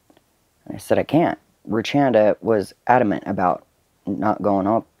night. And I said, I can't. Richanda was adamant about not going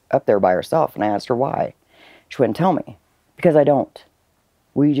up there by herself, and I asked her why. She wouldn't tell me. Because I don't.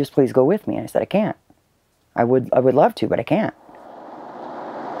 Will you just please go with me? And I said, I can't. I would love to, but I can't.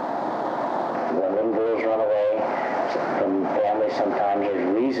 When little girls run away from families, sometimes there's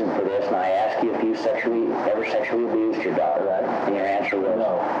a reason for this, and I ask you if you ever sexually abused your daughter, right? And your answer was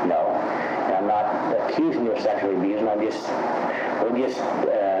no. And I'm not accusing you of sexually abusing. We're just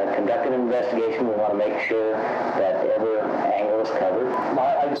conducting an investigation. We want to make sure that every angle is covered.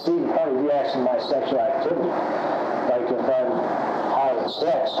 I see part of you asking my sexual activity, like if I'm having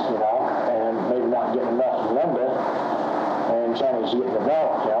sex, and maybe not getting enough from Linda, and trying to get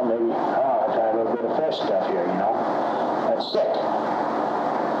developed, maybe I try a little bit of fresh stuff here, That's sick.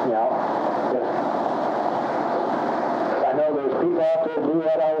 I know there's people out there who do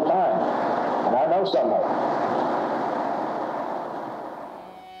that all the time, and I know some of them.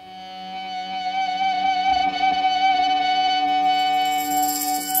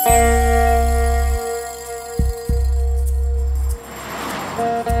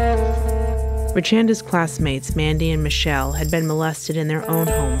 Richanda's classmates, Mandy and Michelle, had been molested in their own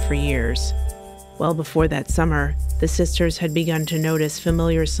home for years. Well before that summer, the sisters had begun to notice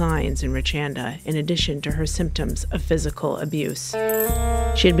familiar signs in Richanda in addition to her symptoms of physical abuse.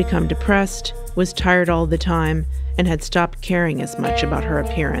 She had become depressed, was tired all the time, and had stopped caring as much about her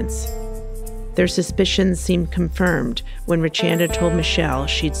appearance. Their suspicions seemed confirmed when Richanda told Michelle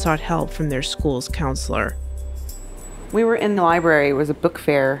she'd sought help from their school's counselor. We were in the library, it was a book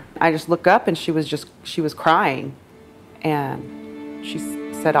fair. I just looked up and she was crying. And she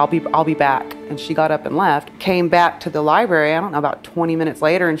said, I'll be back. And she got up and left, came back to the library, I don't know, about 20 minutes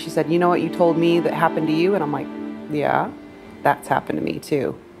later, and she said, you know what you told me that happened to you? And I'm like, yeah, that's happened to me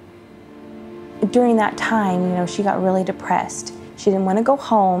too. During that time, you know, she got really depressed. She didn't want to go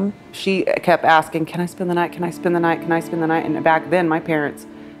home. She kept asking, can I spend the night? Can I spend the night? Can I spend the night? And back then, my parents,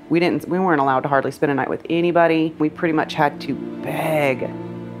 we weren't allowed to hardly spend a night with anybody. We pretty much had to beg.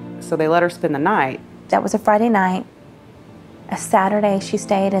 So they let her spend the night. That was a Friday night. A Saturday she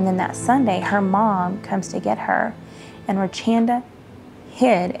stayed, and then that Sunday her mom comes to get her, and Richanda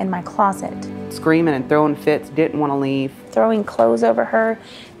hid in my closet. Screaming and throwing fits, didn't want to leave. Throwing clothes over her,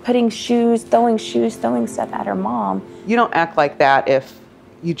 putting shoes, throwing stuff at her mom. You don't act like that if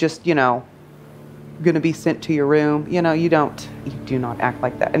you just, you know, gonna be sent to your room. You know, you do not act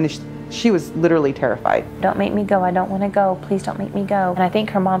like that. And she was literally terrified. Don't make me go, I don't want to go, please don't make me go. And I think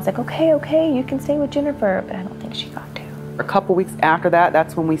her mom's like, okay, you can stay with Jennifer, but I don't think she got to. A couple weeks after that,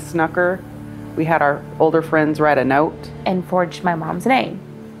 that's when we snuck her. We had our older friends write a note. And forged my mom's name.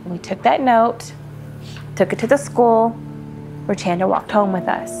 We took that note, took it to the school. Richanda walked home with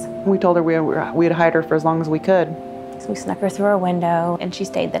us. We told her we'd hide her for as long as we could. So we snuck her through our window, and she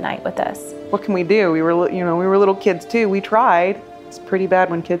stayed the night with us. What can we do? We were little kids too. We tried. It's pretty bad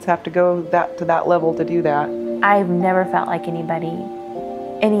when kids have to go to that level to do that. I've never felt like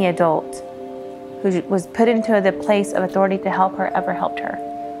any adult who was put into the place of authority to help her ever helped her.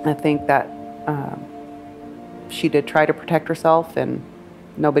 I think that she did try to protect herself, and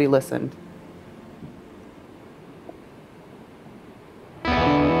nobody listened.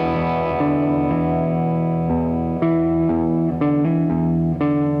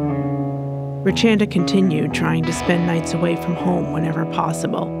 Richanda continued trying to spend nights away from home whenever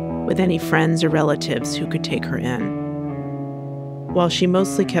possible, with any friends or relatives who could take her in. While she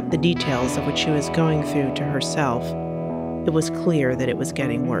mostly kept the details of what she was going through to herself, it was clear that it was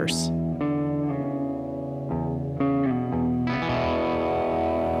getting worse.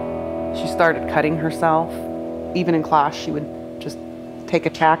 She started cutting herself. Even in class, she would just take a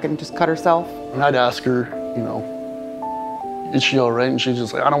tack and just cut herself. And I'd ask her, you know, is she all right? And she'd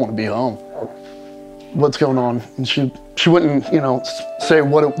just like, I don't want to be home. What's going on? And she wouldn't, you know, say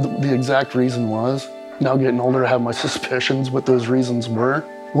what the exact reason was. Now getting older, I have my suspicions what those reasons were.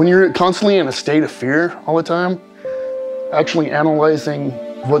 When you're constantly in a state of fear all the time, actually analyzing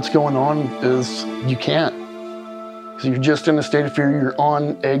what's going on is, you can't. Because you're just in a state of fear, you're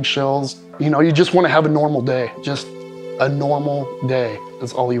on eggshells. You know, you just want to have a normal day. Just a normal day,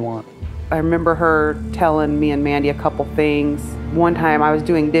 that's all you want. I remember her telling me and Mandy a couple things. One time I was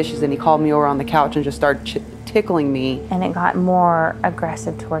doing dishes and he called me over on the couch and just started tickling me. And it got more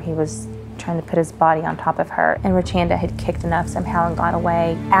aggressive to where he was trying to put his body on top of her. And Richanda had kicked enough somehow and got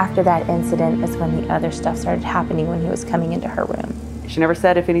away. After that incident is when the other stuff started happening when he was coming into her room. She never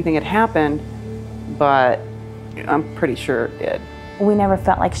said if anything had happened, but I'm pretty sure it did. We never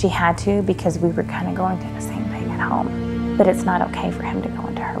felt like she had to because we were kind of going through the same thing at home. But it's not okay for him to go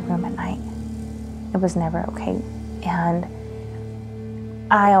into her room at night. It was never okay. And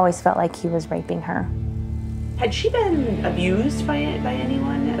I always felt like he was raping her. Had she been abused by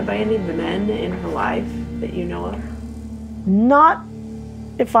anyone, by any of the men in her life that you know of? Not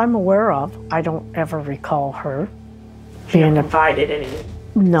if I'm aware of. I don't ever recall her She never confided any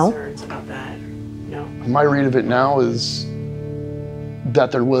No. concerns about that? No. My read of it now is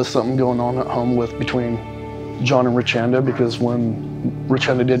that there was something going on at home between John and Richanda, because when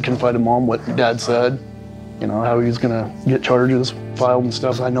Richanda did confide to Mom what Dad said, you know, how he was gonna get charges filed and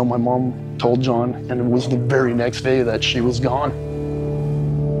stuff, I know my mom told John, and it was the very next day that she was gone.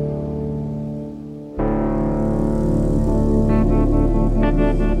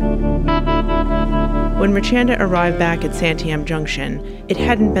 When Richanda arrived back at Santiam Junction, it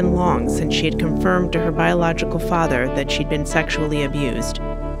hadn't been long since she had confirmed to her biological father that she'd been sexually abused.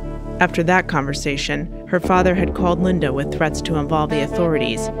 After that conversation, her father had called Linda with threats to involve the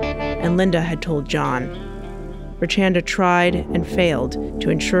authorities, and Linda had told John. Richanda tried and failed to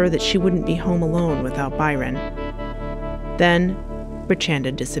ensure that she wouldn't be home alone without Byron. Then,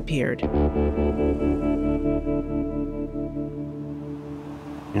 Richanda disappeared.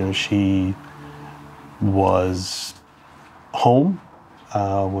 You know, she was home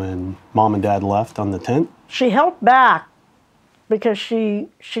when Mom and Dad left on the 10th. She held back because she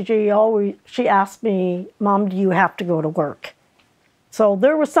asked me, Mom, do you have to go to work? So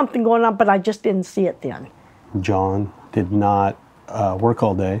there was something going on, but I just didn't see it then. John did not work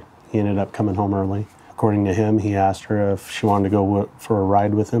all day. He ended up coming home early. According to him, he asked her if she wanted to go for a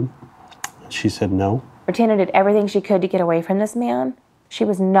ride with him. She said no. Richanda did everything she could to get away from this man. She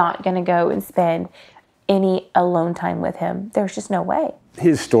was not going to go and spend any alone time with him. There's just no way.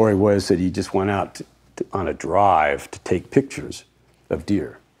 His story was that he just went out on a drive to take pictures of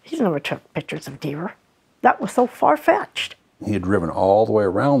deer. He's never took pictures of deer. That was so far-fetched. He had driven all the way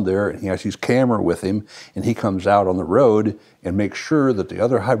around there, and he has his camera with him, and he comes out on the road and makes sure that the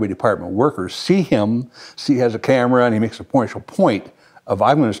other highway department workers see him, see he has a camera, and he makes a point of,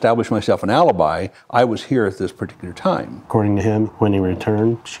 I'm going to establish myself an alibi. I was here at this particular time. According to him, when he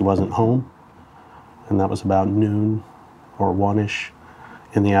returned, she wasn't home, and that was about noon or 1-ish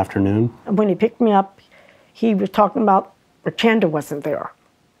in the afternoon. And when he picked me up, he was talking about Richanda wasn't there.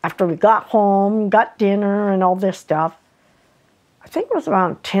 After we got home, got dinner and all this stuff, I think it was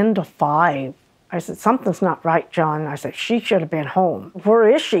around 10 to 5. I said, something's not right, John. I said, she should have been home. Where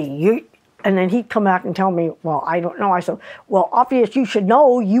is she? And then he'd come back and tell me, well, I don't know. I said, well, obvious you should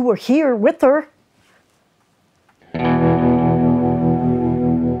know. You were here with her.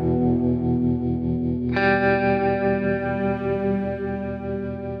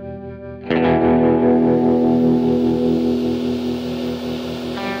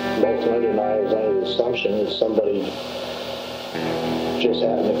 Both Linda and I was under the assumption that somebody just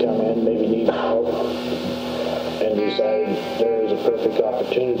happened to come in, maybe need help, and decided there was a perfect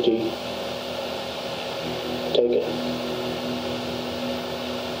opportunity. Take it.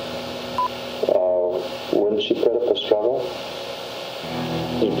 Wouldn't she put up a struggle?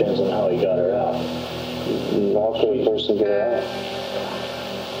 Depends on how he got her out. How could a person get her out?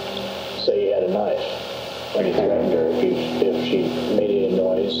 Say he had a knife and he threatened her if she made any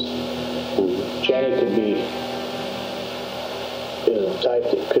noise. Jenny could be is a type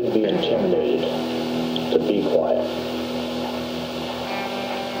that could be intimidated to be quiet.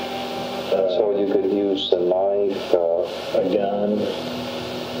 So you could use a knife, a gun.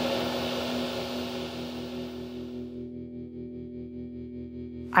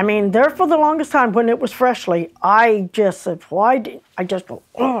 I mean, there for the longest time when it was Freshly, I just said, why didn't you go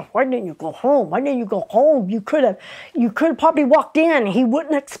home? Why didn't you go home? You could have probably walked in. He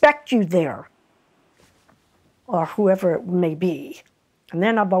wouldn't expect you there. Or whoever it may be. And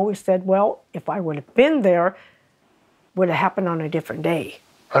then I've always said, well, if I would have been there, it would have happened on a different day.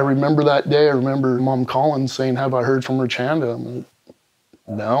 I remember that day. I remember Mom calling saying, have I heard from Richanda? I'm like,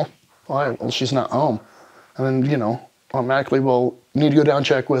 no. Why? Well, she's not home. And then, automatically, well, you need to go down and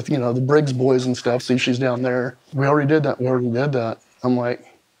check with, the Briggs boys and stuff, see if she's down there. We already did that. I'm like,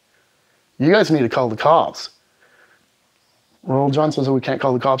 you guys need to call the cops. Well, John says that we can't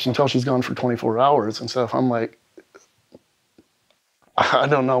call the cops until she's gone for 24 hours and stuff. I'm like, I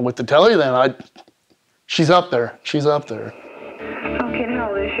don't know what to tell you then. She's up there. She's up there. Okay, and how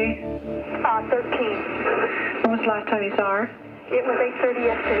old is she? 13. When was the last time you saw her? It was 8:30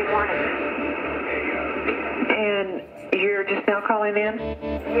 yesterday morning. And you're just now calling in?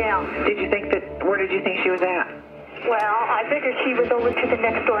 Yeah. Where did you think she was at? Well, I figured she was over to the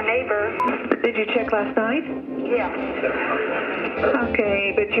next door neighbor. Did you check last night? Yeah.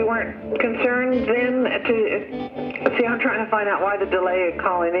 Okay, but you weren't concerned then see, I'm trying to find out why the delay of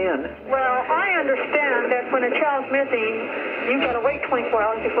calling in. Well, I understand that when a child's missing, you've got to wait 24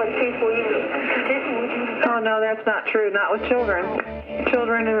 hours before the police will even. Oh, no, that's not true. Not with children.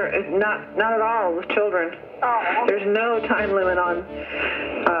 Children are not at all with children. Oh. There's no time limit on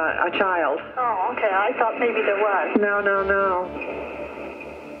a child. Oh, okay. I thought maybe there was. No.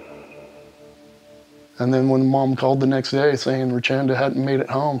 And then when Mom called the next day saying Richanda hadn't made it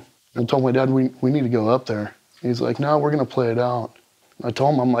home, I told my dad, we need to go up there. He's like, no, we're going to play it out. I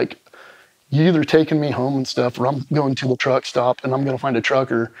told him, I'm like, you either taking me home and stuff, or I'm going to the truck stop and I'm going to find a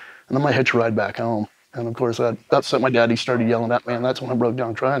trucker and I'm going to hitch a ride back home. And of course, that upset my dad. He started yelling at me, and that's when I broke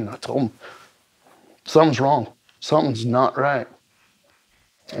down crying. I told him, something's wrong. Something's not right.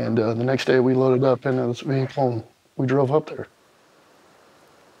 And the next day we loaded up into this vehicle and we drove up there.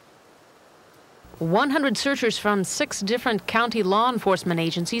 100 searchers from 6 different county law enforcement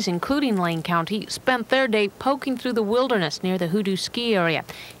agencies, including Lane County, spent their day poking through the wilderness near the Hoodoo ski area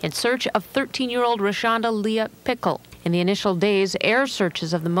in search of 13-year-old Rashonda Leah Pickle. In the initial days, air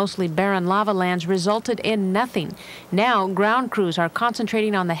searches of the mostly barren lava lands resulted in nothing. Now, ground crews are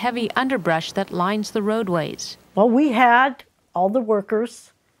concentrating on the heavy underbrush that lines the roadways. Well, we had all the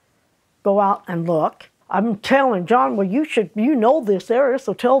workers go out and look. I'm telling John, well, you know this area,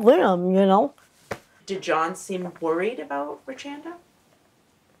 so tell them, Did John seem worried about Richanda?